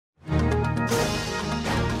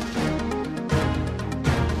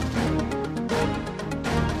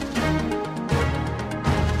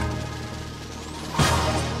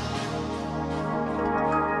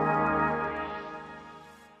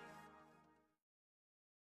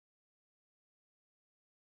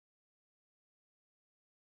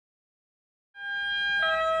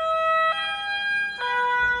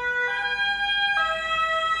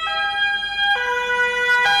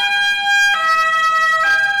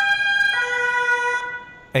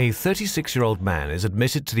A 36-year-old man is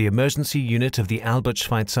admitted to the emergency unit of the Albert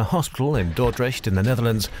Schweitzer Hospital in Dordrecht in the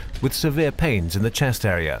Netherlands with severe pains in the chest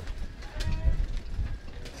area.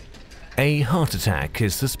 A heart attack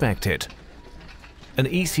is suspected. An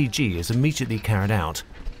ECG is immediately carried out,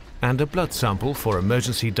 and a blood sample for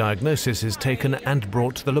emergency diagnosis is taken and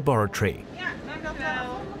brought to the laboratory.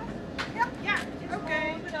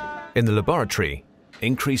 In the laboratory,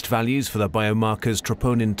 increased values for the biomarkers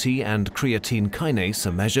troponin T and creatine kinase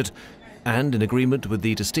are measured, and in agreement with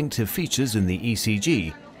the distinctive features in the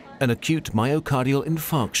ECG, an acute myocardial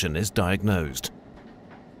infarction is diagnosed.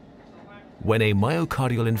 When a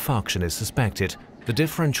myocardial infarction is suspected, the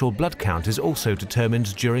differential blood count is also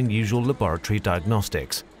determined during usual laboratory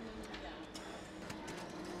diagnostics.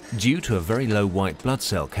 Due to a very low white blood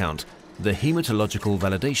cell count, the hematological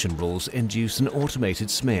validation rules induce an automated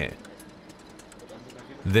smear.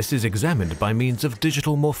 This is examined by means of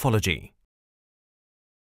digital morphology.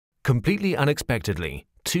 Completely unexpectedly,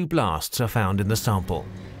 2 blasts are found in the sample.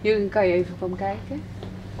 Jurgen, kan je even komen kijken?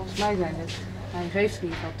 Volgens mij zijn het. Hij geeft in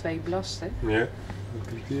ieder geval 2 blasten. Ja.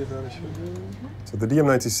 So the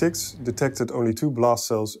DM96 detected only 2 blast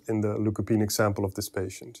cells in the leukopenic sample of this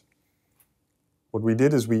patient. What we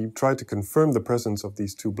did is we tried to confirm the presence of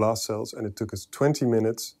these 2 blast cells, and it took us 20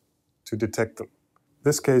 minutes to detect them.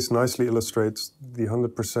 This case nicely illustrates the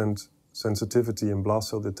 100% sensitivity in blast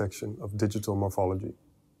cell detection of digital morphology.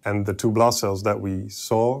 And the 2 blast cells that we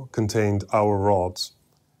saw contained our rods.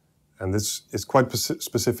 And this is quite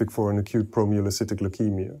specific for an acute promyelocytic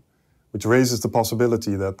leukemia, which raises the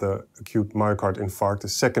possibility that the acute myocardial infarct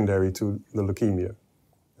is secondary to the leukemia.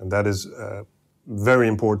 And that is very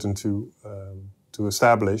important to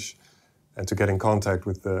establish and to get in contact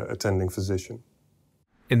with the attending physician.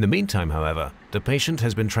 In the meantime, however, the patient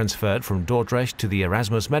has been transferred from Dordrecht to the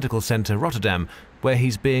Erasmus Medical Center, Rotterdam, where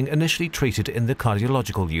he's being initially treated in the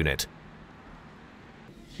cardiological unit.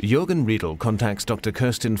 Jurgen Riedel contacts Dr.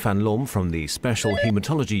 Kirsten van Loom from the Special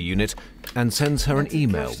Hematology Unit and sends her an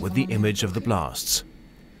email with the image of the blasts.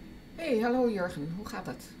 Hey, hallo Jurgen, hoe gaat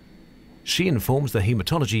het? She informs the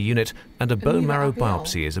hematology unit, and a bone marrow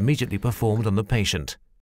biopsy is immediately performed on the patient.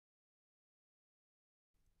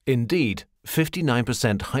 Indeed,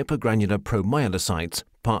 59% hypergranular promyelocytes,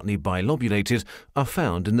 partly bilobulated, are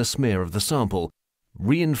found in the smear of the sample,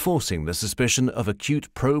 reinforcing the suspicion of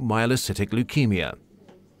acute promyelocytic leukemia.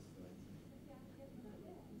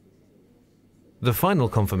 The final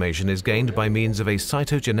confirmation is gained by means of a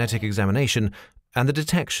cytogenetic examination and the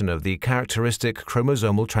detection of the characteristic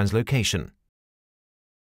chromosomal translocation.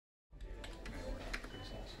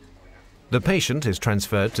 The patient is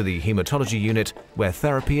transferred to the hematology unit, where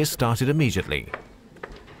therapy is started immediately.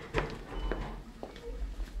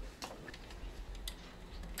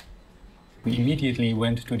 We immediately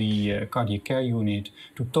went to the cardiac care unit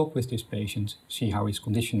to talk with this patient, see how his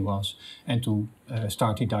condition was, and to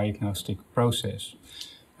start the diagnostic process.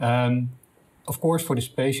 Of course, for this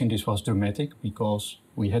patient this was dramatic, because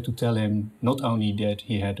we had to tell him not only that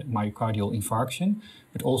he had myocardial infarction,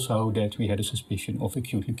 but also that we had a suspicion of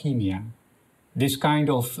acute leukemia. This kind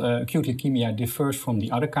of acute leukemia differs from the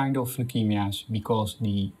other kind of leukemias because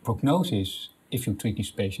the prognosis, if you treat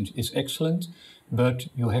these patients, is excellent, but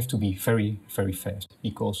you have to be very, very fast,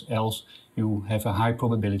 because else you have a high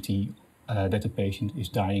probability that the patient is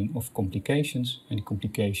dying of complications, and the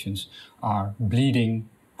complications are bleeding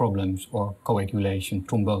problems or coagulation,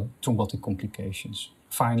 thrombotic complications.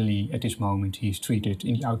 Finally, at this moment, he is treated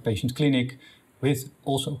in the outpatient clinic with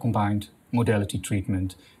also combined modality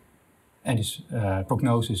treatment, and his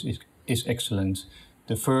prognosis is excellent.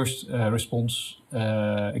 The first response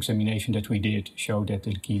examination that we did showed that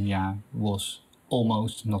the leukemia was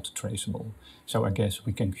almost not traceable. So I guess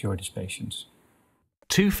we can cure this patient.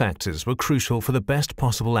 2 factors were crucial for the best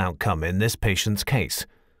possible outcome in this patient's case.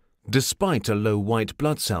 Despite a low white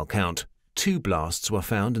blood cell count, 2 blasts were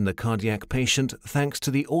found in the cardiac patient thanks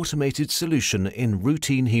to the automated solution in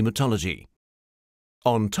routine hematology.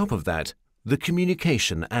 On top of that, the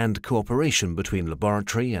communication and cooperation between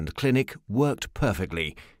laboratory and clinic worked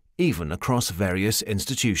perfectly, even across various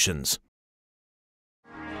institutions.